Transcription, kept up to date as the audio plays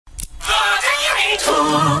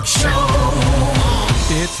Talk Show.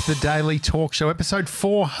 It's the Daily Talk Show, episode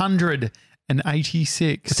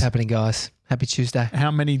 486. What's happening, guys? Happy Tuesday.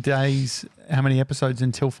 How many days, how many episodes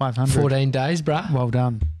until 500? 14 days, bruh. Well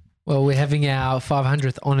done. Well, we're having our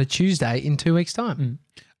 500th on a Tuesday in 2 weeks' time.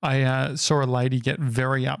 I saw a lady get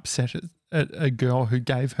very upset at a girl who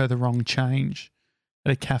gave her the wrong change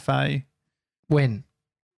at a cafe When?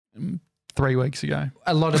 3 weeks ago.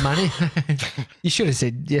 A lot of money. You should have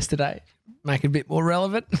said yesterday. Make it a bit more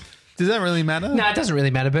relevant. Does that really matter? No, it doesn't really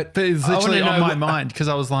matter, but It's I literally wanna on know my mind because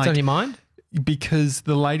I was It's on like, your mind? because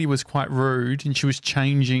the lady was quite rude and she was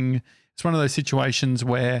changing. It's one of those situations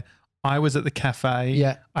where I was at the cafe.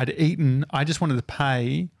 Yeah. I'd eaten. I just wanted to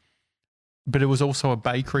pay, but it was also a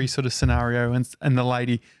bakery sort of scenario. And the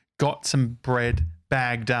lady got some bread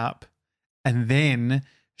bagged up, and then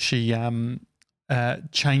she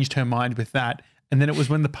changed her mind with that. And then it was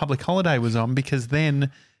when the public holiday was on, because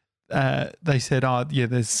then they said, "Oh, yeah,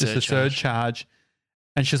 there's just a surcharge,"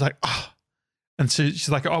 and she's like, "Oh." And so she's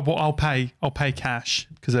like, "Oh, well, I'll pay cash,"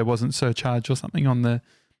 because there wasn't surcharge or something on the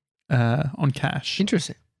on cash.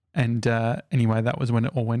 Interesting. And anyway, that was when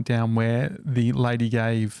it all went down, where the lady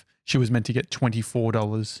she was meant to get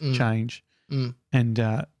 $24 change,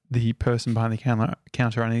 and the person behind the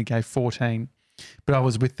counter only gave 14. But I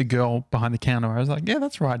was with the girl behind the counter. I was like, "Yeah,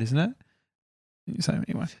 that's right, isn't it?" So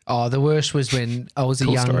anyway, Oh, the worst was when I was a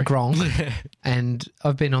Cool young story. Gronk, and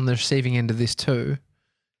I've been on the receiving end of this too,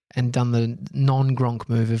 and done the non-Gronk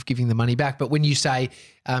move of giving the money back. But when you say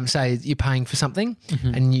you're paying for something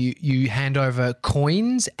and you hand over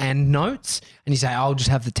coins and notes and you say, "I'll just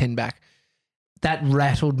have the 10 back," that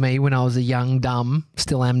rattled me when I was a young dumb,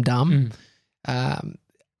 still am dumb.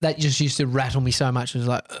 That just used to rattle me so much. It was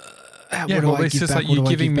like, yeah, what do well, I it's give just back? like What you're do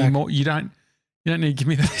I giving give me back? more. You don't need to give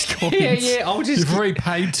me those coins. Yeah, I'll just You've already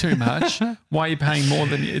paid too much. Why are you paying more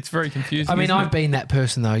than it's very confusing. I mean, isn't I've it? been that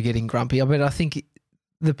person though, getting grumpy. But I think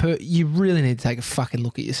you really need to take a fucking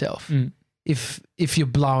look at yourself. If you're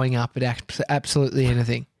blowing up at absolutely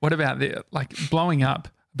anything. What about blowing up?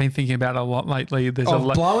 I've been thinking about it a lot lately. There's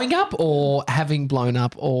Blowing up or having blown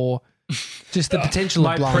up or just the potential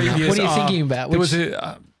my of blowing up? What are you previous- thinking about? There was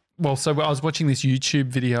so I was watching this YouTube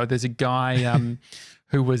video. There's a guy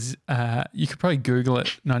who was, you could probably Google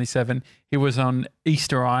it, 97. He was on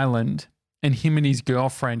Easter Island, and him and his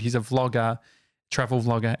girlfriend, he's a vlogger, travel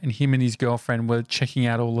vlogger, and him and his girlfriend were checking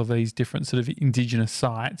out all of these different sort of indigenous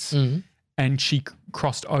sites. And she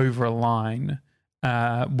crossed over a line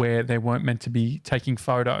where they weren't meant to be taking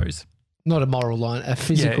photos. Not a moral line, a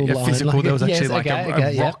physical line. Physical. There was actually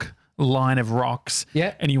yes, a rock line of rocks.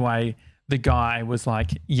 Yeah. Anyway, the guy was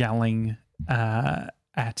like yelling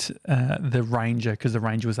at the ranger, because the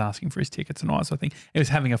ranger was asking for his tickets and all that sort of thing. It was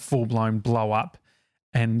having a full-blown blow up.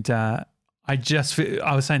 And I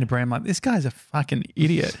was saying to Bram, like, this guy's a fucking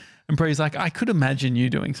idiot. And Bree's like, I could imagine you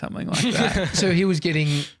doing something like that. So he was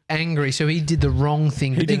getting angry. So he did the wrong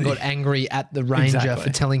thing, but then got angry at the ranger Exactly.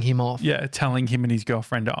 for telling him off. Yeah, telling him and his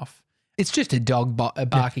girlfriend off. It's just a dog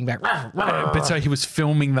barking back. But so he was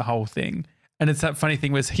filming the whole thing. And it's that funny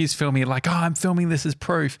thing was he's filming it like, "Oh, I'm filming this as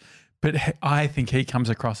proof." But I think he comes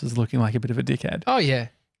across as looking like a bit of a dickhead. Oh, yeah.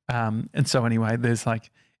 And so anyway,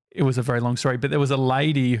 it was a very long story, but there was a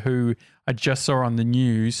lady who I just saw on the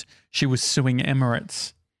news. She was suing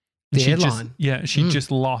Emirates. The She airline. she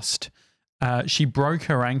just lost. She broke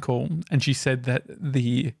her ankle, and she said that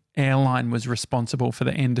the airline was responsible for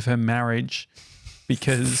the end of her marriage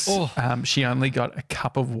because she only got a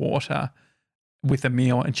cup of water with a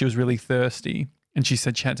meal, and she was really thirsty. And she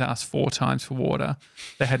said she had to ask 4 times for water.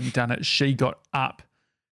 They hadn't done it. She got up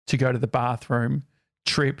to go to the bathroom,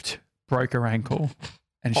 tripped, broke her ankle,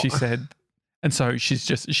 and she said, and so she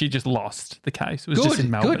just lost the case. It was just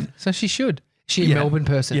in Melbourne. Good. So she should. She a Melbourne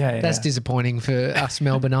person. Yeah, That's yeah. disappointing for us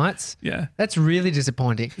Melbourneites. Yeah. That's really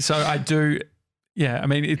disappointing. So I do, I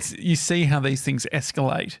mean, you see how these things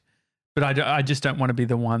escalate, but I just don't want to be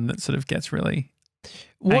the one that sort of gets really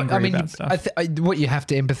angry about stuff. What you have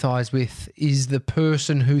to empathise with is the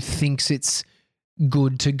person who thinks it's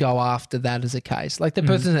good to go after that as a case. Like the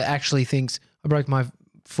person that actually thinks, I broke my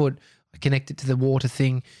foot, I connected to the water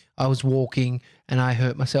thing, I was walking and I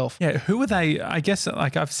hurt myself. Yeah, who are they? I guess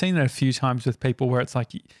like I've seen it a few times with people where it's like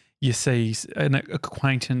you see an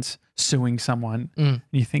acquaintance suing someone and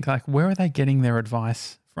you think like, where are they getting their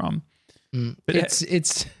advice from? But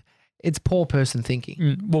it's poor person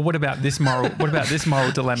thinking. Well, what about this moral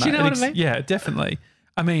dilemma? You know what I mean? Yeah, definitely.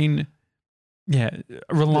 I mean,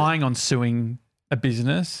 relying on suing a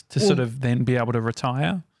business to sort of then be able to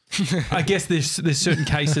retire. I guess there's certain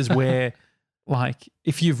cases where, like,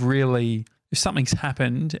 if something's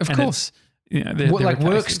happened, Of and course. you know, there like are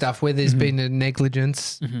work cases. stuff where there's been a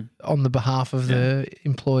negligence on the behalf of the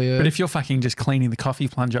employer. But if you're fucking just cleaning the coffee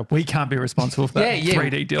plunger, we can't be responsible for that Yeah.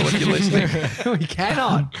 3D deal if you're listening. we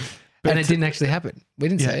cannot. And it didn't actually happen. We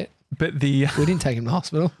didn't say it. But the We didn't take him to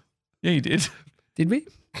hospital. yeah, you did. Did we?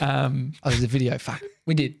 Oh, there's a video. Fuck.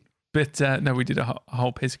 We did. But no, we did a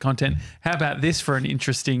whole piece of content. How about this for an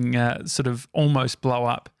interesting sort of almost blow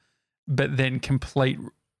up, but then complete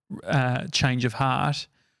change of heart?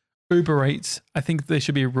 Uber Eats, I think there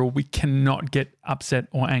should be a rule. We cannot get upset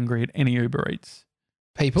or angry at any Uber Eats.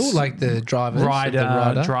 People like the drivers,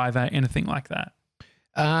 Rider, driver, anything like that.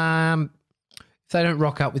 If they don't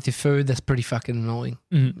rock up with your food, that's pretty fucking annoying.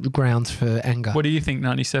 Grounds for anger. What do you think,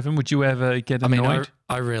 97? Would you ever get annoyed? I mean,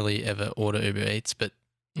 I rarely ever order Uber Eats, but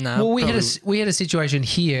no. Well, we had a situation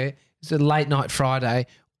here. It was a late night Friday.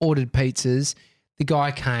 Ordered pizzas. The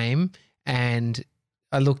guy came and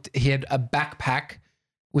I looked. He had a backpack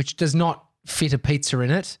which does not fit a pizza in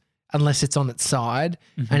it unless it's on its side,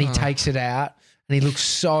 and he takes it out and he looks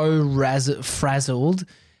so frazzled.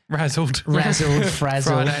 Razzled. Frazzled.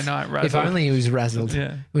 Friday night razzled. If only he was razzled.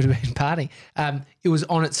 Yeah. Would have been partying. It was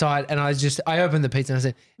on its side, and I opened the pizza and I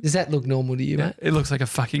said, "Does that look normal to you, mate?" It looks like a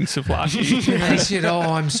fucking souvlaki. And he said, "Oh,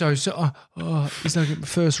 I'm so sorry. Oh, it's like my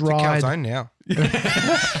first ride." Calzone now.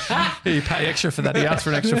 You pay extra for that. He asked for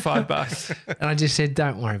an extra $5. And I just said,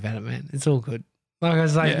 "Don't worry about it, man. It's all good." Like I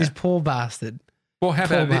was like, Yeah. "This poor bastard." Well, how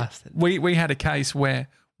Poor about this? bastard. We had a case where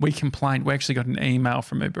we complained. We actually got an email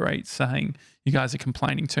from Uber Eats saying you guys are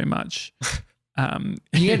complaining too much. You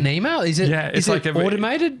get an email? Is it? Yeah, it's is like it a-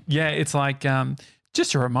 automated? Yeah, it's like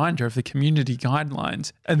just a reminder of the community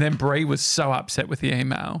guidelines. And then Bree was so upset with the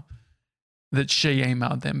email that she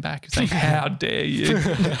emailed them back saying, "How dare you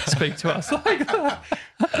speak to us like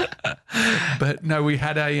that?" But no, we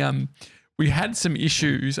had some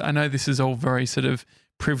issues. I know this is all very sort of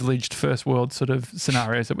privileged first world sort of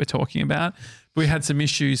scenarios that we're talking about. We had some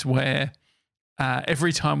issues where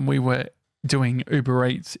every time we were doing Uber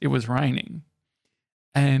Eats, it was raining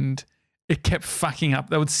and it kept fucking up.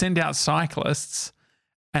 They would send out cyclists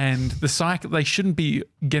and they shouldn't be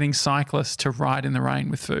getting cyclists to ride in the rain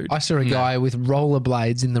with food. I saw a guy with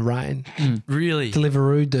rollerblades in the rain. Really?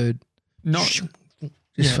 Deliveroo dude. Not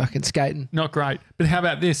Just fucking skating. Not great. But how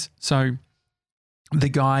about this? So the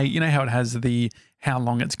guy, you know how it has how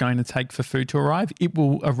long it's going to take for food to arrive? It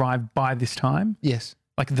will arrive by this time, Yes.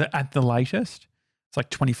 like at the latest. It's like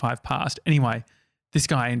 25 past. Anyway, this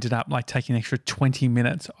guy ended up like taking an extra 20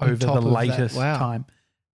 minutes On over top the of that. latest Wow. time.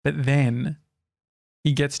 But then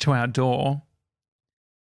he gets to our door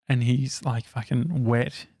and he's like fucking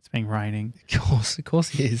wet. It's been raining. Of course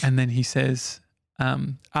he is. And then he says,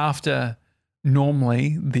 after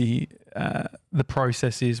normally the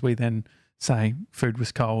process is we then say food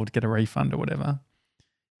was cold, get a refund or whatever.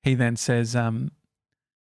 He then says,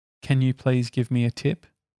 "Can you please give me a tip?"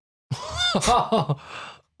 oh.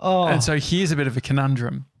 And so here's a bit of a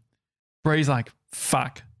conundrum. Bree's like,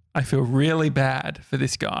 "Fuck, I feel really bad for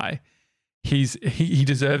this guy. He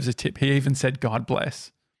deserves a tip." He even said, "God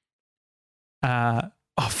bless."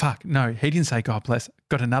 Oh fuck, no, he didn't say God bless.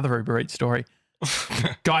 Got another Uber Eats story.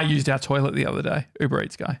 Guy used our toilet the other day. Uber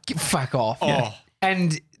Eats guy. Fuck off. Oh,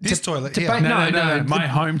 And this toilet here. No, My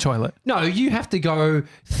home toilet. No, you have to go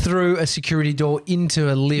through a security door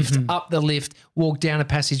into a lift, up the lift, walk down a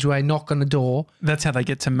passageway, knock on the door. That's how they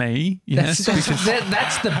get to me. Yes, That's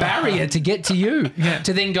the barrier to get to you. Yeah.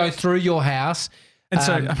 To then go through your house. and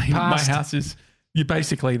so I mean, past- my house is you're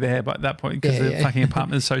basically there by that point because Yeah, the yeah. fucking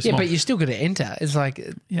apartment is so Yeah, small. but you still got to enter. It's like,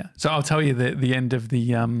 Yeah. So I'll tell you the end of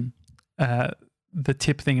the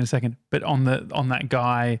tip thing in a second. But on that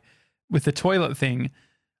guy with the toilet thing,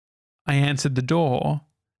 I answered the door,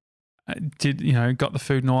 got the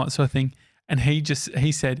food and all that sort of thing, and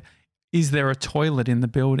he said, "Is there a toilet in the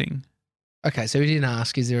building?" okay, so he didn't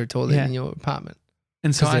ask, is there a toilet Yeah. in your apartment?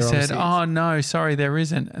 And so 'Cause I there said, obviously is. "Oh no, sorry, there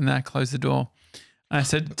isn't." And then I closed the door. And I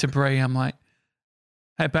said to Bree, I'm like,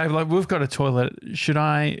 "Hey babe, like we've got a toilet. Should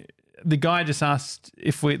I?" The guy just asked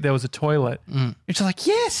if there was a toilet. Mm. And she's like,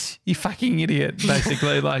 "Yes, you fucking idiot."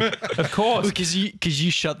 Basically, like, of course. Because you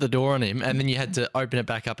shut the door on him and then you had to open it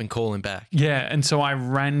back up and call him back. Yeah, and so I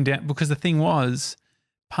ran down because the thing was,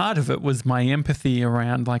 part of it was my empathy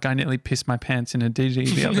around like I nearly pissed my pants in a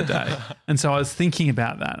DD the other day, and so I was thinking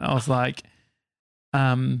about that. I was like,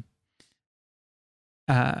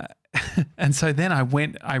 and so then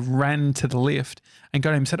I ran to the lift and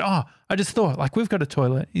got him and said, "Oh, I just thought like we've got a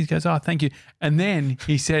toilet." He goes, "Oh, thank you." And then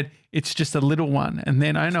he said, "It's just a little one." And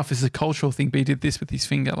then I don't know if it's a cultural thing, but he did this with his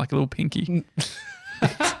finger, like a little pinky.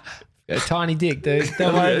 A tiny dick, dude.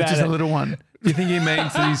 Don't worry about Just it. a little one. Do you think he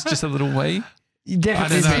means that he's just a little wee?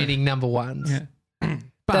 Definitely know. meaning number ones. Yeah.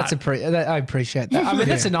 That's I appreciate that. I mean,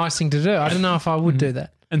 that's a nice thing to do. I don't know if I would do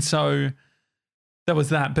that. And so that was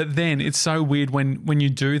that. But then it's so weird when you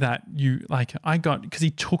do that, you like, because he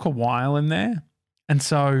took a while in there. And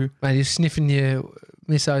so, Mate, you're sniffing your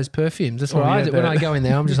Misso's perfumes. That's what Oh, I yeah, do. When that- I go in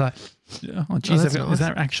there, I'm just like, oh, geez, that's is nice.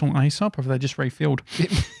 that actual Aesop or have they just refilled?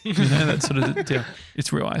 You know, that sort of deal.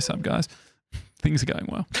 It's real Aesop, guys. Things are going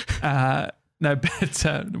well. No,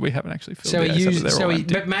 but we haven't actually filled so the he Aesop, used, they're so all he,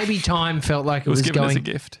 empty. but maybe time felt like It was given as a going,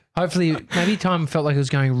 gift. hopefully, maybe time felt like it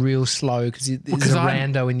was going real slow because there's a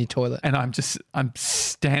rando in your toilet. And I'm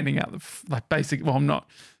standing out like basically, well, I'm not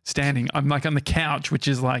standing. I'm like on the couch, which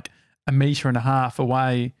is like 1.5 meters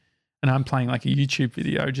away. And I'm playing like a YouTube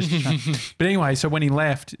video. But anyway, so when he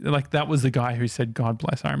left, like that was the guy who said, God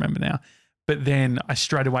bless, I remember now. But then I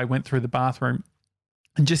straight away went through the bathroom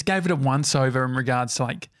and just gave it a once over in regards to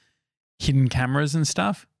like hidden cameras and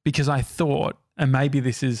stuff, because I thought, and maybe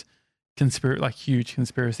this is huge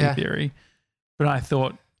conspiracy theory, but I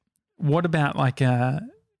thought, what about like a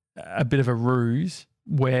bit of a ruse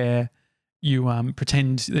where you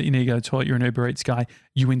pretend that you need to go to the toilet, you're an Uber Eats guy,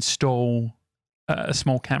 you install a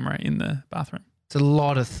small camera in the bathroom. It's a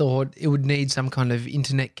lot of thought. It would need some kind of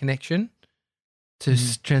internet connection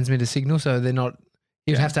to transmit a signal, so they're not.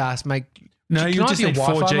 You'd have to ask, No, Can you I just have need your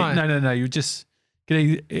Wi-Fi, 4G. mate? No. You just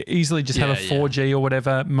could easily just have a 4G or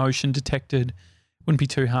whatever, motion detected. Wouldn't be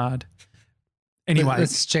too hard. Anyway,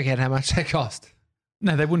 let's check out how much they cost.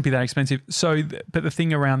 no, they wouldn't be that expensive. So, but the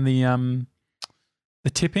thing around the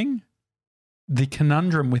tipping, the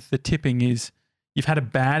conundrum with the tipping is you've had a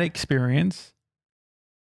bad experience.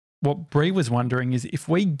 What Bree was wondering is if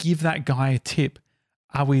we give that guy a tip,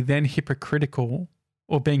 are we then hypocritical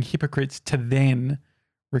or being hypocrites to then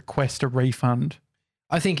request a refund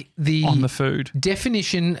I think on the food?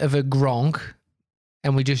 definition of a gronk,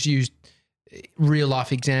 and we just used real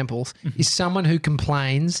life examples, is someone who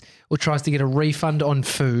complains or tries to get a refund on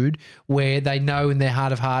food where they know in their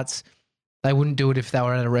heart of hearts they wouldn't do it if they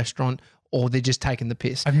were at a restaurant, or they're just taking the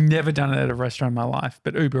piss. I've never done it at a restaurant in my life,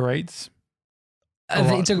 but Uber Eats.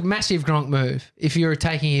 It's a massive gronk move. If you're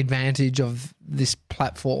taking advantage of this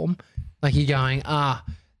platform, like you're going,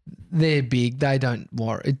 they're big, they don't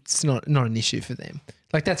worry. It's not an issue for them.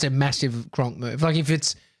 Like that's a massive gronk move. Like if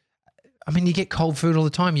it's, I mean, you get cold food all the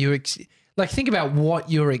time. Like think about what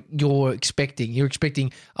you're expecting. You're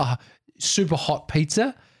expecting a super hot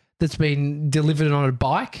pizza that's been delivered on a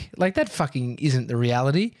bike. Like that fucking isn't the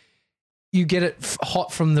reality. You get it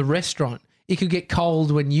hot from the restaurant. It could get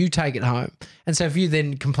cold when you take it home. And so if you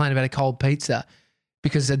then complain about a cold pizza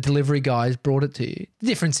because a delivery guy has brought it to you, the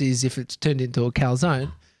difference is if it's turned into a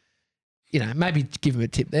calzone, maybe give him a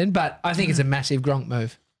tip then. But I think it's a massive gronk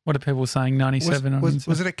move. What are people saying? 97 on Was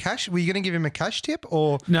Insta? it a cash? Were you going to give him a cash tip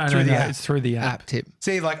or No, through the app? it's through the app. App tip.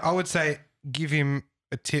 See, like I would say give him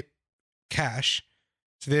a tip cash,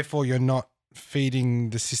 so therefore you're not feeding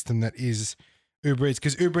the system that is Uber Eats,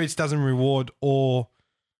 because Uber Eats doesn't reward or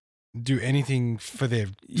do anything for their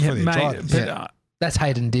drivers. But, That's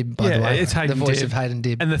Hayden Dibb, by the way. it's Hayden the voice Dibb. of Hayden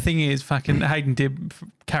Dibb. And the thing is, fucking Hayden Dibb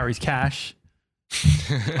carries cash.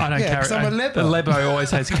 I don't Yeah, 'cause I'm a The Lebo. Lebo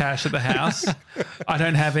always has cash at the house. I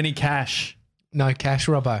don't have any cash. No cash,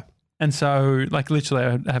 Robbo. And so, like,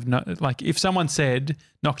 literally, I have no, like, if someone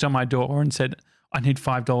knocked on my door and said, I need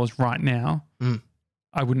 $5 right now,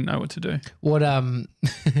 I wouldn't know what to do.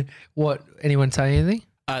 What, anyone say anything?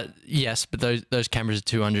 Yes, but those cameras are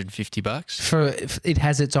 $250. It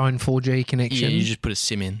has its own 4G connection. Yeah, you just put a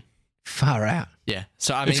SIM in. Far out. Yeah,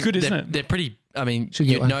 so I mean, It's good, isn't it? They're pretty. I mean, Should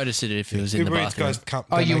get you'd one. notice it if it was in the Uber Eats bathroom. guys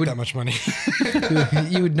don't you make would- that much money.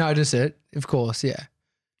 You would notice it, of course,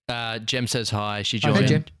 yeah. Jem says hi. She Hi, joined.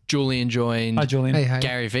 Jem. Julian joined. Hi, Julian. Hey.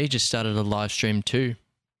 Gary V just started a live stream too.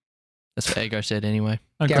 That's what Ego said anyway.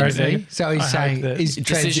 Oh, Gary great. V. So he's I saying hope that- he's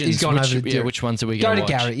gone which, over to which ones are we go going to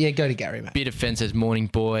to watch? Gary. Yeah, go to Gary, mate. Beard of Fence says Morning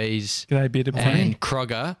Boys. G'day, bit of And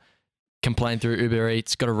Kroger complained through Uber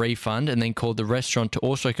Eats, got a refund, and then called the restaurant to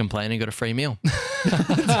also complain and got a free meal.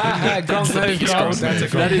 Gronk move, Gronk.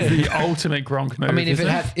 That is the ultimate Gronk move. I mean, if isn't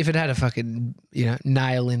it had a fucking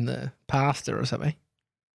nail in the pasta or something.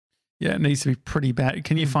 Yeah, it needs to be pretty bad.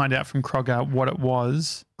 Can you find out from Kroger what it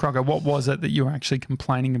was? Kroger, what was it that you were actually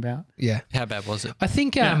complaining about? Yeah, How bad was it? I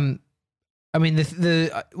think. Yeah. I mean,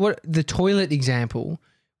 the toilet example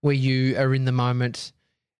where you are in the moment.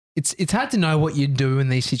 It's hard to know what you do in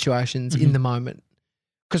these situations in the moment,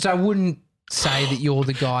 because I wouldn't say that you're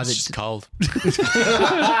the guy It's that's just cold.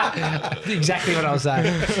 exactly what I was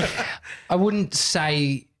saying. I wouldn't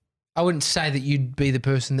say that you'd be the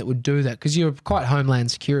person that would do that, because you're quite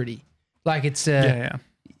Homeland Security. Like it's Yeah.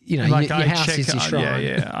 you know, Like your I house check, is your shrine.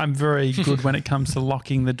 yeah. I'm very good when it comes to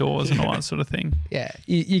locking the doors and all that sort of thing. Yeah,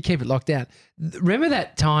 you keep it locked down. Remember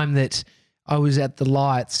that time that I was at the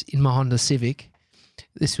lights in my Honda Civic?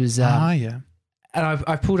 This was, Yeah. and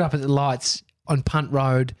I pulled up at the lights on Punt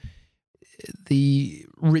Road, the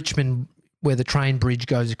Richmond, where the train bridge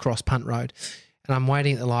goes across Punt Road. And I'm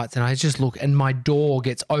waiting at the lights, and I just look, and my door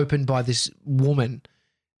gets opened by this woman.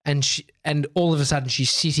 And all of a sudden she's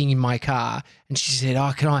sitting in my car, and she said,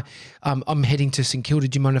 "Oh, can I? I'm heading to St Kilda.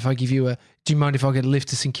 Do you mind if I get a lift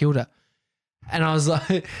to St Kilda?" And I was like,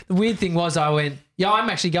 the weird thing was, I went, "Yeah, I'm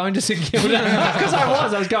actually going to St Kilda," because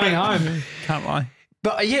I was going home. Can't lie.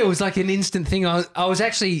 But yeah, it was like an instant thing. I was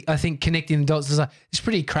actually, I think, connecting the dots. I was like, it's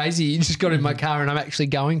pretty crazy. You just got in my car, and I'm actually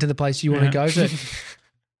going to the place you want to go to.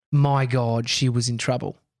 My God, she was in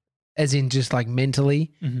trouble, as in just like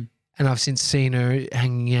mentally. Mhm. And I've since seen her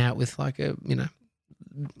hanging out with like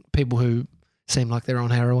people who seem like they're on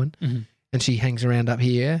heroin, Mhm. and she hangs around up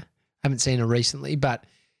here. I haven't seen her recently, but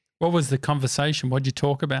What was the conversation? What'd you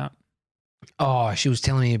talk about? she was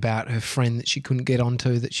telling me about her friend that she couldn't get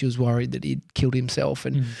onto, that she was worried that he'd killed himself,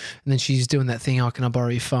 and then she's doing that thing. Oh, can I borrow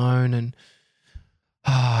your phone? And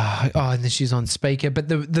and then she's on speaker. But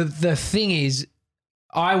the thing is,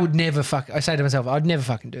 I would never I say to myself, I'd never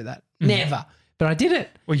fucking do that, never. But I did it.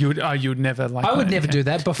 Well, you would never like. I would never do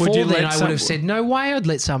that. Before you then, let I would have said, no way I'd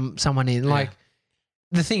let someone in. Like,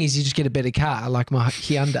 the thing is, you just get a better car, like my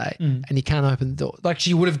Hyundai, and you can't open the door. Like,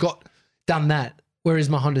 she would have done that, whereas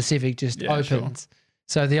my Honda Civic just opens. Sure.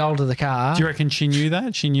 So the older the car, Do you reckon she knew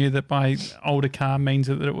that? She knew that by older car means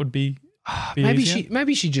that it would be. maybe easier?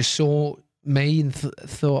 maybe she just saw me and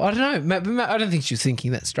thought, I don't know. I don't think she was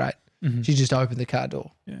thinking that straight. Mhm. She just opened the car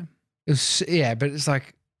door. Yeah. It was but it's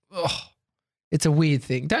like, it's a weird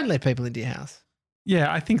thing. Don't let people into your house.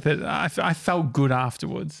 Yeah, I think that I felt good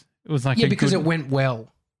afterwards. It was like Because it went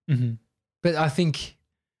well. Mhm. But I think,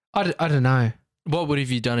 I don't know. What would have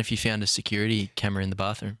you done if you found a security camera in the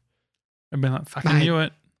bathroom? I'd been like, fucking Mate. knew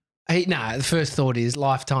it. The first thought is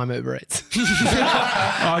lifetime Uber Eats.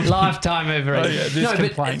 Oh, Lifetime Uber Eats. Oh, yeah, this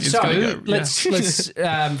complaint is so gonna go- yeah.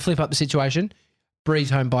 let's flip up the situation. Bree's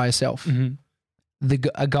home by herself. Mhm.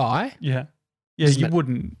 A guy, Yeah. Yeah, Doesn't you matter.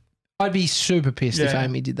 wouldn't. I'd be super pissed if Yeah.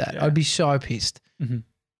 Amy did that. Yeah. I'd be so pissed. Mhm.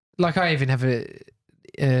 Like, I even have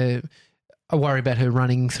I worry about her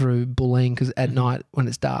running through Bulleen because at night when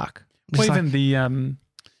it's dark. I'm Well, just even the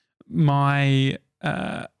my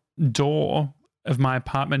door of my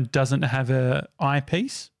apartment doesn't have a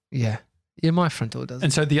eyepiece, yeah, my front door doesn't.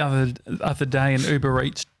 and so the other day, an Uber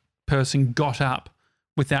Eats person got up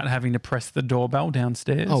without having to press the doorbell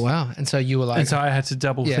downstairs. Oh wow! And so you were like, And so I had to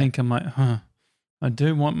double Yeah. think. I'm like, I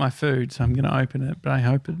do want my food, so I'm going to open it, but I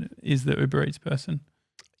hope it is the Uber Eats person.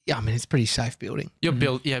 yeah, I mean, it's a pretty safe building. Your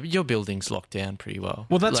building's locked down pretty well.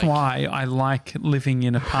 Well, that's Like, why I like living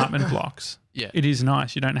in apartment blocks. Yeah. It is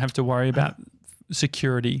nice. You don't have to worry about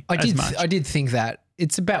security as much. I did think that.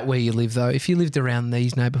 It's about where you live, though. If you lived around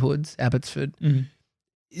these neighbourhoods, Abbotsford, Mhm.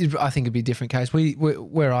 I think it'd be a different case.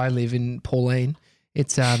 Where I live in Pauline,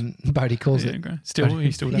 it's Bodie calls Yeah, it. great.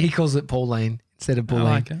 He still does. He calls it Pauline instead of I Pauline.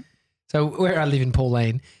 like it. So where I live in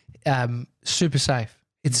Pauline, super safe.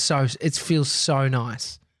 It feels so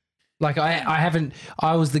nice. Like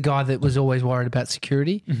I was the guy that was always worried about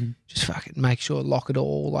security. Mhm. Just fucking make sure, lock it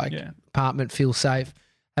all. Like Yeah. apartment feels safe.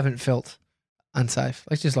 Haven't felt unsafe.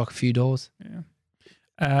 Let's just lock a few doors.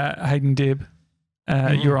 Hayden Dibb,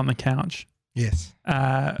 you're on the couch. Yes.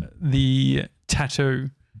 The tattoo.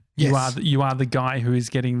 Yes. You are the guy who is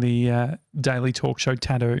getting the daily talk show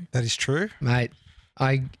tattoo. That is true. Mate,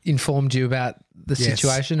 I informed you about the Yes.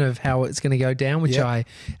 situation of how it's going to go down, which Yep. I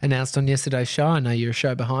announced on yesterday's show. I know you're a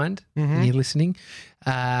show behind and you're listening.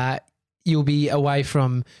 You'll be away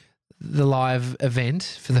from the live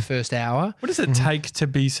event for the first hour. What does it take to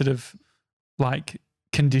be sort of like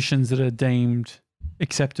conditions that are deemed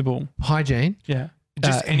acceptable? Hygiene. Yeah.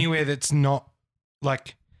 Just anywhere that's not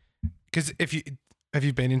like, because have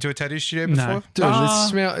you been into a tattoo studio No.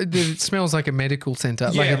 before? Dude, it smells like a medical center.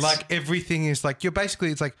 Yeah, it's- like everything is like you're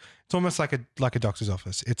basically it's almost like a doctor's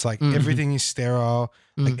office. It's like everything is sterile,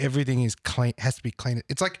 like everything is clean, has to be clean.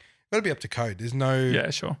 It's like got to be up to code. There's no Yeah,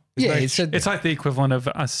 sure. yeah, no- it's It's like the equivalent of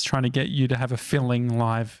us trying to get you to have a filling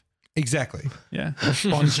live. exactly. Yeah.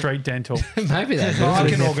 Bond Street Dental. maybe that's Well, I it.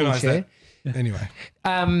 can Their organise full that. Anyway,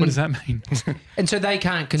 What does that mean? And so they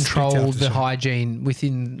can't Speak control after the show. hygiene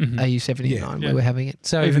within AU79 Yeah. where we're having it.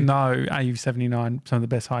 So Even though AU79, some of the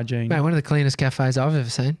best hygiene. mate, one of the cleanest cafes I've ever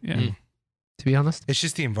seen, Yeah. to be honest. it's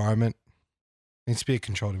just the environment. It needs to be a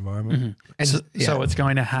controlled environment. Mhm. And So it's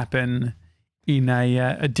going to happen in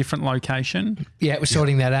a different location. Yeah, we're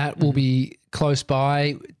sorting that out. We'll be close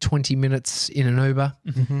by, 20 minutes in an Uber.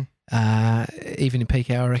 Even in peak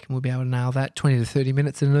hour, I reckon we'll be able to nail that. 20 to 30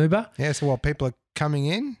 minutes in an Uber. Yeah, so while people are coming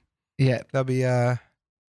in, Yeah. they'll be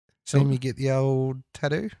seeing me get the old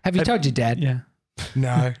tattoo. Have you told your dad? Yeah.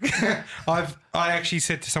 No. I actually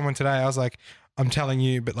said to someone today, I was like, I'm telling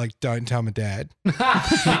you, but like don't tell my dad.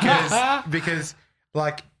 because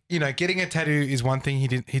like, you know, getting a tattoo is one thing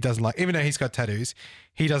he doesn't like. Even though he's got tattoos,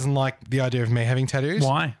 he doesn't like the idea of me having tattoos.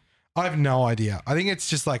 Why? I have no idea. I think it's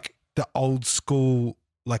just like the old school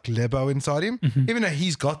like Lebo inside him. Even though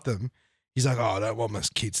he's got them, he's like, oh, I don't want my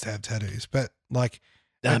kids to have tattoos. But like,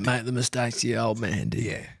 Don't make the mistakes the old man did.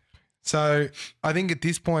 yeah. So I think at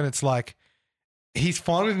this point it's like he's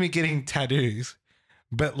fine with me getting tattoos,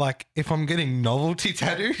 but like if I'm getting novelty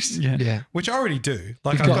tattoos, Yeah. Yeah. which I already do,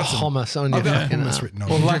 like You've got hummus on your I've got fucking hummus arm. written on.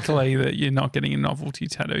 Well, it. luckily that you're not getting a novelty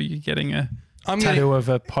tattoo. You're getting a I'm tattoo getting, of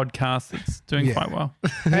a podcast that's doing Yeah. quite well.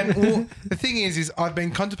 and well, the thing is I've been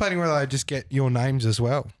contemplating whether I just get your names as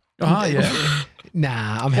well. Oh, yeah.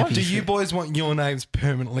 Nah, I'm happy. Do for you boys want your names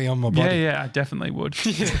permanently on my Yeah, body? yeah, I definitely would.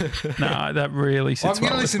 No, that really I'm sits going well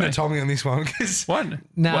to with listen me. to Tommy on this one because What?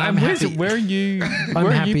 No, Well, I'm where's happy. it- Where are you? Where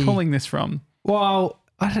are happy. you pulling this from? Well,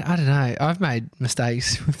 I don't know. I've made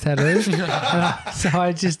mistakes with tattoos. So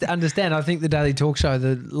I just understand. I think the Daily Talk Show,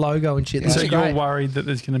 the logo and shit, So that's you're great. worried that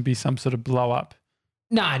there's going to be some sort of blow up?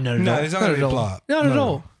 No, not at all. No, there's not gonna be at a all. blow up. Not at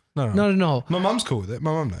all. No. Not at all. My mum's cool with it.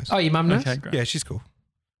 My mum knows. Oh, your mum knows? Okay, great. Yeah, she's cool.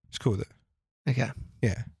 She's cool with it. Okay.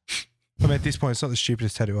 Yeah. I mean, at this point, it's not the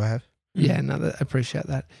stupidest tattoo I have. Yeah, no, I appreciate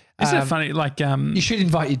that. Isn't it funny? Like, You should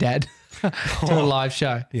invite your dad to a live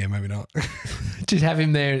show. Yeah, maybe not. Just have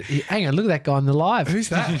him there. Hang on, look at that guy on the live. Who's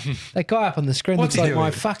that? That guy up on the screen What's looks he like my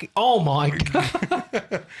doing? fucking. Oh my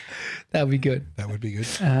god, that would be good. That would be good.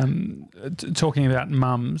 talking about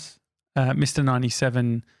mums, Mr.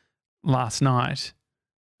 97 last night,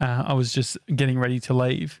 I was just getting ready to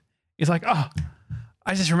leave. He's like, oh,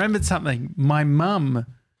 I just remembered something. My mum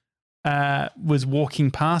was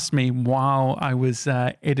walking past me while I was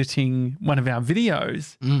editing one of our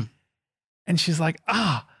videos. Mm. And she's like,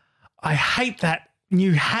 I hate that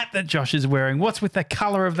new hat that Josh is wearing. What's with the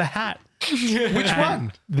colour of the hat? Which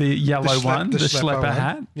one? The yellow one, the schlepper one.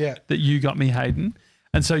 hat Yeah. that you got me, Hayden.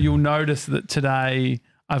 And so you'll notice that today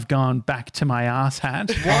I've gone back to my ass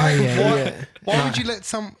hat. Why? yeah, why, yeah. why would you let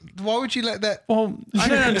Why would you let that? Well, I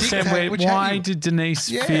don't understand dictate which hat why you- did Denise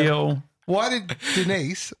Yeah. feel... Why did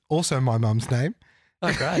Denise, also my mum's name,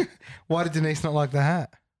 Oh, great. why did Denise not like the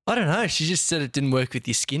hat? I don't know. She just said it didn't work with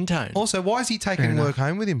your skin tone. Also, why is he taking Fair work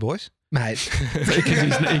home with him, boys? Mate,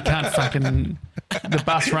 Because he can't fucking... The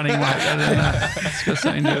bus running late. I don't know. It's got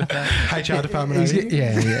something to do with that. HR department. he's over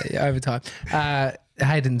here? yeah, overtime.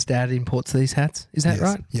 Hayden's dad imports these hats. Is that Yes.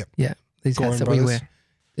 right? Yep. Yeah, these Gorin hats that we Brothers. wear.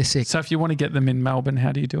 They're sick. So if you want to get them in Melbourne,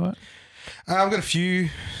 how do you do it? I've got a few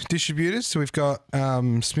distributors. So we've got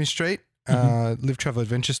Smith Street, Live Travel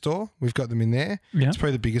Adventure Store. We've got them in there. Yeah. It's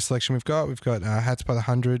probably the biggest selection we've got. We've got Hats by the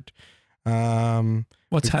 100.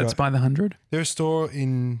 What's we've Hats got- by the 100? They're a store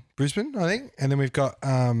in Brisbane, I think. And then we've got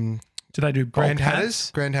Do they do bulk Grand hats?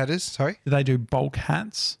 Hatters. Grand Hatters, sorry. Do they do bulk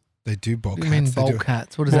hats? They do bulk What do hats. you mean They do- bulk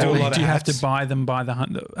hats? What does They that do a mean? lot of Do you have hats. to buy them by the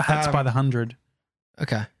hats by the 100?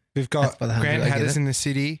 Okay. We've Hats got by the 100, Grand I get Hatters it. in the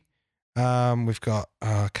city. We've got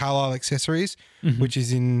Carlisle Accessories, Mhm. which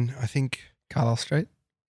is in, I think, Carlisle Street.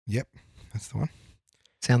 yep, that's the one.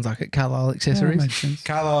 Sounds like it. Carlisle Yeah, Accessories. makes sense.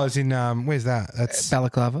 Carlisle is in, where's that? That's,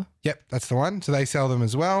 Balaclava. yep, that's the one. So they sell them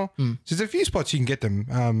as well. Mm. So there's a few spots you can get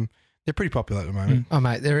them. They're pretty popular at the moment. Oh,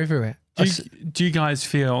 mate, they're everywhere. Do you guys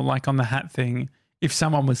feel like on the hat thing, if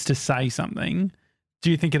someone was to say something,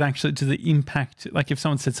 do you think it actually, does it impact, like if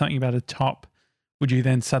someone said something about a top, would you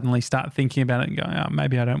then suddenly start thinking about it and go, oh,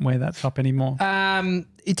 maybe I don't wear that top anymore?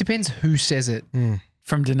 It depends who says it.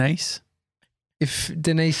 From Denise? If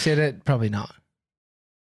Denise said it, probably not.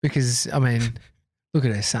 Because, I mean, look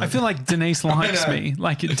at her son. I feel like Denise likes me.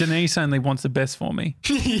 Like Denise only wants the best for me.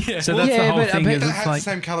 Yeah. So that's the yeah, whole but I thing bet is The it's hat's like, the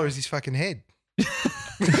same colour as his fucking head.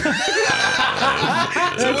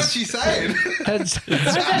 So what's she saying? That's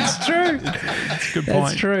true. that's a good That's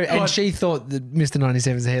point. true. And she thought that Mr.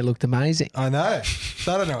 97's hair looked amazing. I know.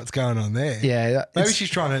 So I don't know what's going on there. Yeah. Maybe it's- she's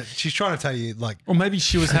trying to tell you like Or maybe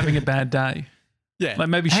she was having a bad day. Yeah. Like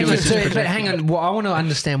maybe she Hang on, was just but hang on. Well, I want to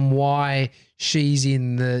understand why she's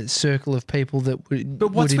in the circle of people that would.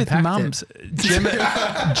 But what's would with impact mums?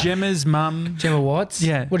 Gemma's mum, it. Gemma Watts?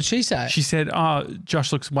 Yeah. What did she say? she said, oh,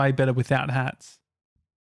 Josh looks way better without hats.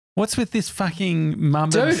 What's with this fucking mum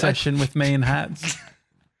Dude, obsession with me and hats?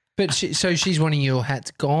 But so she's wanting your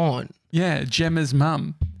hats gone. Yeah, Gemma's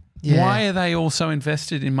mum. Yeah. Why are they all so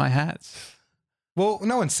invested in my hats? Well,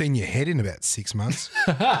 no one's seen your head in about 6 months.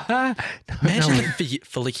 Imagine the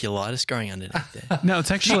folliculitis growing underneath there. No, it's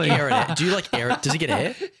Do you actually. air it? Do you like air it? Does it get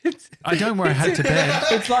air? I don't wear a hat to bed.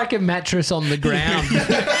 It's like a mattress on the ground.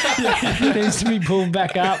 It needs to be pulled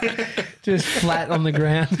back up, just flat on the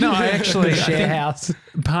ground. No, I actually- I share think- house.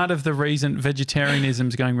 Part of the reason vegetarianism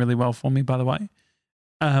is going really well for me, by the way.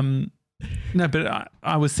 No, but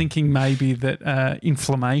I was thinking maybe that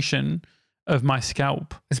inflammation of my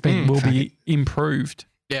scalp It's been will be improved.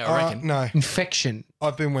 Yeah, I reckon. No, infection.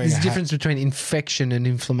 I've been wearing There's a hat. difference between infection and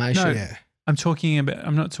inflammation. No. Yeah. I'm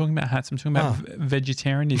not talking about hats. I'm talking about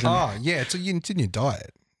vegetarianism. Oh, yeah. It's in your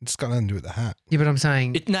diet. It's got nothing to do with the hat. Yeah, but I'm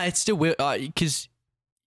saying No, it's still weird because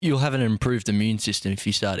you'll have an improved immune system if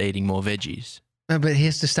you start eating more veggies. no, but he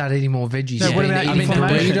has to start eating more veggies. No, He's what been about eating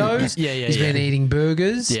inflammation? burritos. Yeah, yeah, He's yeah. been eating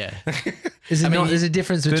burgers. Yeah. Is it mean, not? There's a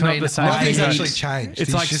difference they're not between the same. I Nothing's He's actually eat, changed. It's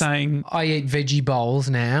He's like just- saying I eat veggie bowls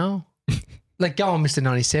now. Like go on Mr.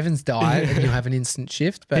 97's diet and you'll have an instant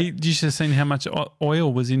shift. But you should have seen how much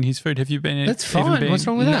oil was in his food. Have you been? that's even fine. been- What's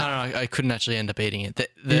wrong with No, that? no, I couldn't actually end up eating it.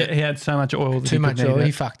 Yeah, he had so much oil. That Too he much couldn't eat oil. it.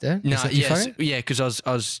 He fucked it. No, Is that you yes, fucked it? yeah, because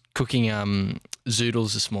I was cooking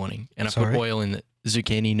zoodles this morning and I Sorry? put oil in the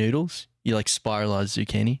zucchini noodles. You like spiralized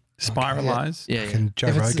zucchini? Spiralize. Yeah, yeah. Fucking Joe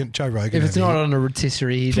If it's- Rogan. If it's over not here. on a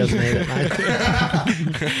rotisserie, he doesn't eat it,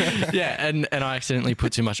 mate. Yeah, and I accidentally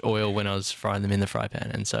put too much oil when I was frying them in the fry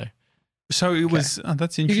pan, and so So it was. Oh,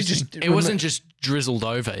 that's You could interesting. just. it wasn't just drizzled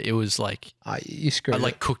over. It was like You screwed I it.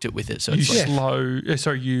 like cooked it with it. So you it's like,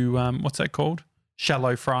 slow. You what's that called?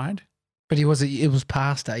 Shallow fried. But it was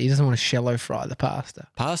pasta. He doesn't want to shallow fry the pasta.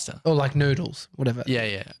 pasta. Or like noodles, whatever. Yeah,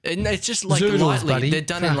 yeah. And it's just like Zoodles, lightly. buddy. They're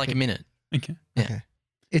done in like a Fucking- minute. Okay.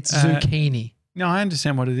 It's Uh, zucchini. No, I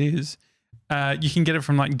understand what it is. You can get it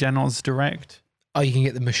from like Danos Direct. Oh, you can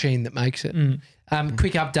get the machine that makes it.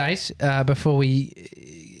 Quick update before we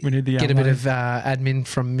We need the get a bit outline. of admin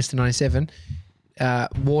from Mr. 97.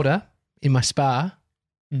 Water in my spa,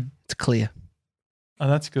 it's clear. Oh,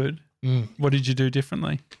 that's good. What did you do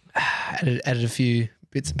differently? Added a few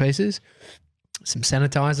bits and pieces. Some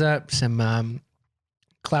sanitizer, some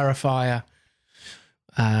clarifier,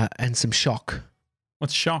 and some shock.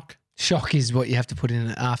 What's shock? Shock is what you have to put in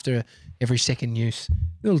after every second use. A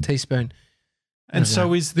little teaspoon. And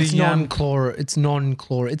so is the It's non-chlor. It's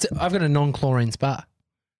non-chlor. I've got a non-chlorine spa,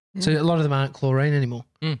 so a lot of them aren't chlorine anymore.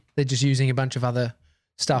 Mm. They're just using a bunch of other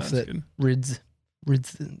stuff That's that good. rids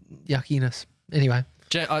the yuckiness. Anyway,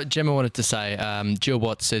 Gemma wanted to say, Jill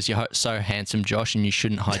Watts says you're so handsome, Josh, and you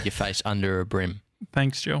shouldn't hide your face under a brim.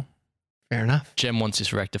 Thanks, Jill. fair enough. Gem wants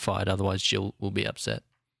this rectified, otherwise Jill will be upset.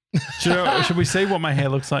 Should we see what my hair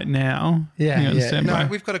looks like now? Yeah, You yeah. understand No, my-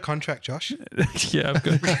 we've got a contract, Josh. yeah, I've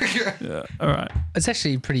got. Yeah, all right. It's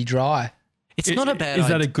actually pretty dry. It's not a bad Is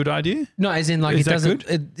that idea. a good idea? No, as in like Is it that doesn't.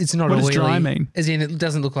 good? It's not What does oily. dry mean? As in it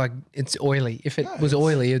doesn't look like it's oily. If it was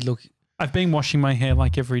oily, it'd look. I've been washing my hair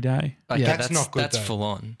like every day. Okay, Yeah. that's That's not good, That's though. full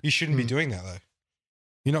on. You shouldn't be doing that though.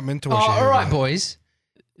 You're not meant to Oh, wash your hair. all right, every day. boys.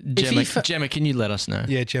 Gemma, can you let us know?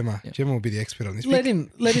 Yeah, Gemma. Gemma will be the expert on this. Let him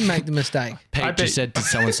make the mistake. Pete I just bet- said, did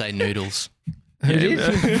someone say noodles? Who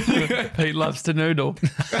Yeah, Pete loves to noodle.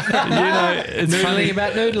 It's Noodling funny.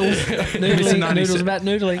 about noodles. Mr. Noodling, 97 noodles about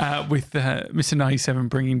noodling. With Mr. 97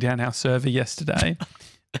 bringing down our server yesterday,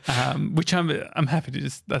 which I'm happy to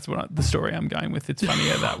just. That's the story I'm going with. It's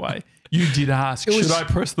funnier that way. You did ask, It was- should I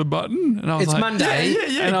press the button? And I was It's like, Monday.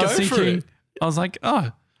 Yeah, and I go was for thinking, it. I was like,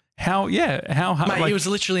 oh, how hard? Mate, like, it was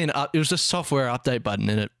literally it was a software update button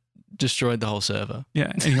and it destroyed the whole server.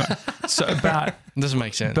 yeah. Anyway, so but It doesn't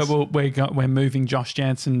make sense. but we're moving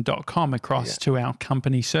joshjansen.com across to our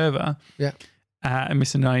company server. Yeah. And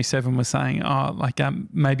Mr. 97 was saying,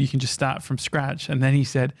 maybe you can just start from scratch. And then he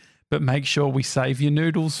said, but make sure we save your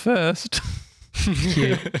noodles first.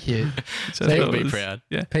 Cute. So Pete that would be was- proud.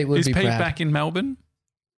 Yeah. Pete would Is be Pete proud. back in Melbourne?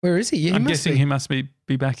 Where is he? Yeah, he I'm must guessing be. he must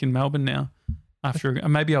be back in Melbourne now. After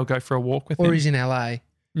maybe I'll go for a walk with Or him. he's in LA.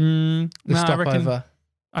 The The stopover.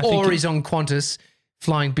 I think Or he's on Qantas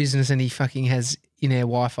flying business and he fucking has in-air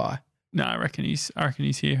Wi-Fi. no, I reckon he's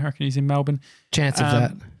here. I reckon he's in Melbourne. Chance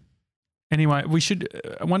of Anyway, we should.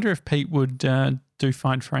 I wonder if Pete would do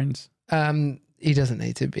Find Friends. that. He doesn't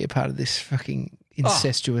need to be a part of this fucking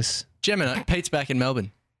incestuous. Gemma, Pete's back in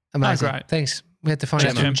Melbourne. Amazing. great. Thanks. We had to find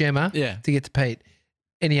Cheers, out from Gem. Gemma Yeah. to get to Pete.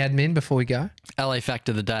 Any admin before we go? LA fact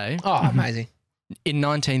of the day. Oh, amazing. In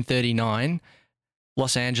 1939,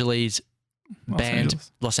 Los Angeles banned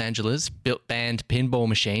pinball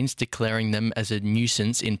machines, declaring them as a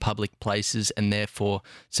nuisance in public places and therefore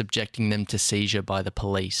subjecting them to seizure by the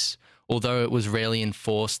police. Although it was rarely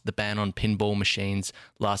enforced, the ban on pinball machines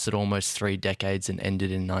lasted almost 3 decades and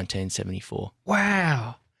ended in 1974.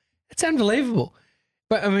 Wow. It's unbelievable.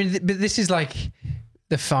 But I mean, but this is like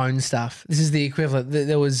the phone stuff. This is the equivalent.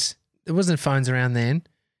 There wasn't phones around then.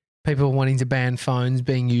 People wanting to ban phones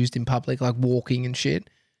being used in public, like walking and shit.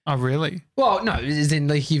 Oh, really? Well, no, as in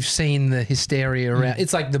like you've seen the hysteria around.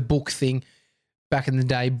 It's like the book thing. Back in the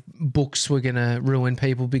day, books were going to ruin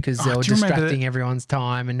people because they were do you remember distracting everyone's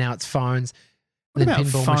time, and now it's phones. What And about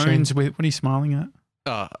then pinball phones? machines. What are you smiling at?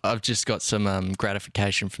 Oh, I've just got some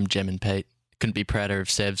gratification from Jem and Pete. Couldn't be prouder of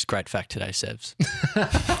Sevs. Great fact today, Sevs.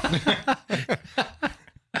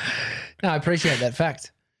 No, I appreciate that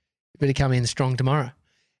fact. You better come in strong tomorrow.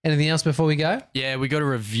 Anything else before we go? Yeah, we got a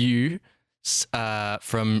review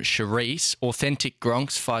from Charisse. Authentic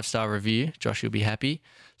Gronks, 5-star review. Josh, you'll be happy.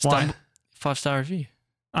 Why? 5-star review.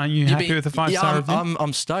 Aren't you happy with the 5-star review?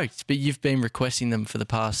 I'm stoked, but you've been requesting them for the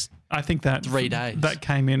past. I think that 3 days. That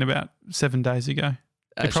came in about 7 days ago.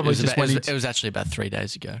 It probably just went it was actually about 3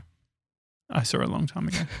 days ago. I saw it a long time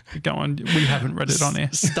ago. Go on. We haven't read it on air.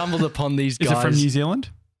 Stumbled upon these guys. Is it from New Zealand?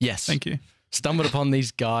 Yes. Thank you. Stumbled upon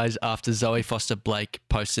these guys after Zoe Foster Blake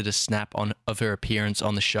posted a snap of her appearance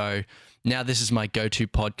on the show. Now this is my go-to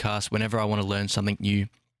podcast whenever I want to learn something new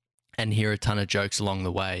and hear a ton of jokes along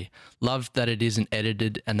the way. Love that it isn't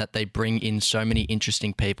edited and that they bring in so many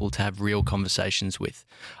interesting people to have real conversations with.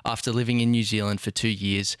 After living in New Zealand for 2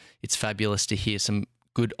 years, it's fabulous to hear some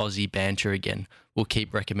good Aussie banter again. Will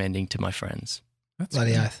keep recommending to my friends. That's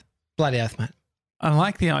Bloody good. oath. Bloody oath, mate. I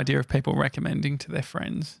like the idea of people recommending to their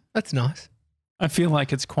friends. That's nice. I feel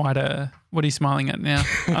like it's quite a. What are you smiling at now?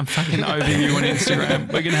 I'm fucking over you on Instagram.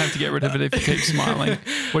 We're going to have to get rid of it if you keep smiling.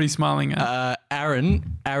 What are you smiling at? Aaron's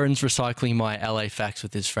recycling my LA facts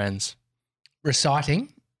with his friends.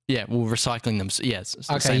 Reciting. Yeah, well, recycling them. Yes.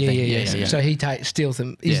 Okay, same yeah. thing. So he steals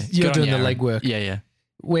them. Yeah. You're Good on doing you, the Aaron. legwork. Yeah.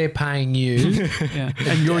 We're paying you. Yeah.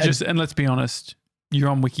 And you're just. And let's be honest. You're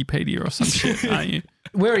on Wikipedia or some shit, aren't you?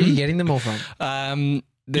 Where are you getting them all from?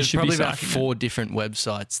 There's should be probably about citing 4 different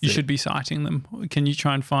websites. You should be citing them. Can you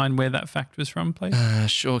try and find where that fact was from, please?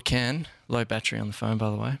 Sure can. Low battery on the phone, by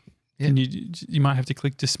the way. Yeah. And you might have to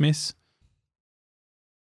click dismiss.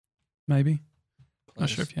 Maybe. Not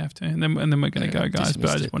sure if you have to. And then we're going to go, guys.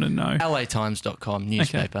 But I just want to know. LAtimes.com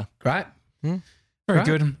newspaper. Great. Very Right.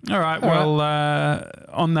 good. All right. Well,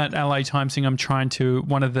 on that LA Times thing, I'm trying to.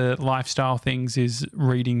 One of the lifestyle things is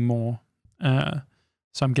reading more. So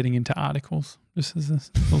I'm getting into articles. This is a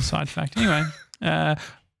little side fact. Anyway,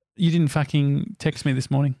 you didn't fucking text me this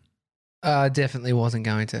morning. Definitely wasn't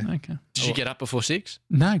going to. Okay. Did you get up before 6?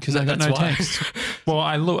 No, because I got no That's why. text. Well,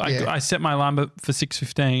 I set my alarm up for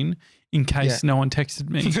 6:15 in case Yeah. no one texted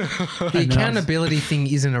me. The accountability thing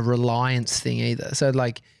isn't a reliance thing either. So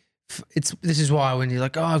like, this is why when you're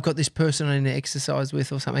like, oh, I've got this person I need to exercise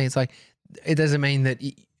with or something, it's like, it doesn't mean that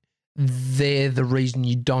they're the reason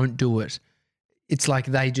you don't do it. It's like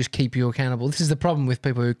they just keep you accountable. This is the problem with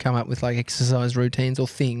people who come up with like exercise routines or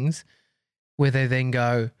things where they then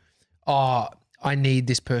go, oh, I need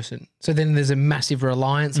this person. So then there's a massive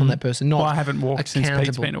reliance on that person. Not Well, I haven't walked since Pete's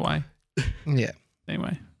accountable. been away. Yeah.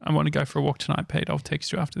 Anyway, I want to go for a walk tonight, Pete. I'll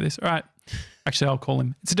text you after this. All right. Actually, I'll call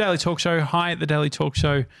him. It's a Daily Talk Show. Hi at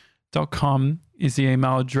thedailytalkshow.com is the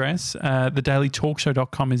email address.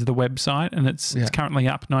 Thedailytalkshow.com is the website, and it's currently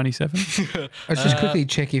up 97. Let's just quickly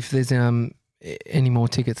check if there's any more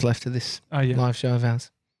tickets left to this live show of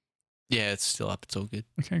ours. Yeah, it's still up. It's all good.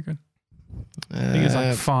 Okay, good. I think it's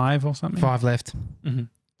like 5 or something. 5 left. Mm-hmm.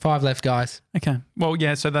 5 left, guys. Okay. Well,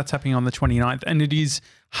 yeah, so that's happening on the 29th, and it is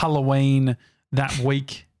Halloween that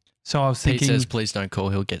week. So I was Pete thinking says, please don't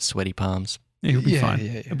call. He'll get sweaty palms. he'll be Yeah, fine.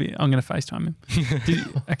 yeah, yeah. I'm going to FaceTime him.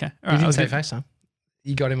 Okay. All You right. didn't say FaceTime.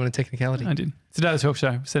 You got him on a technicality. I did. It's a Daily Talk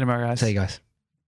Show. See you tomorrow, guys. See you guys.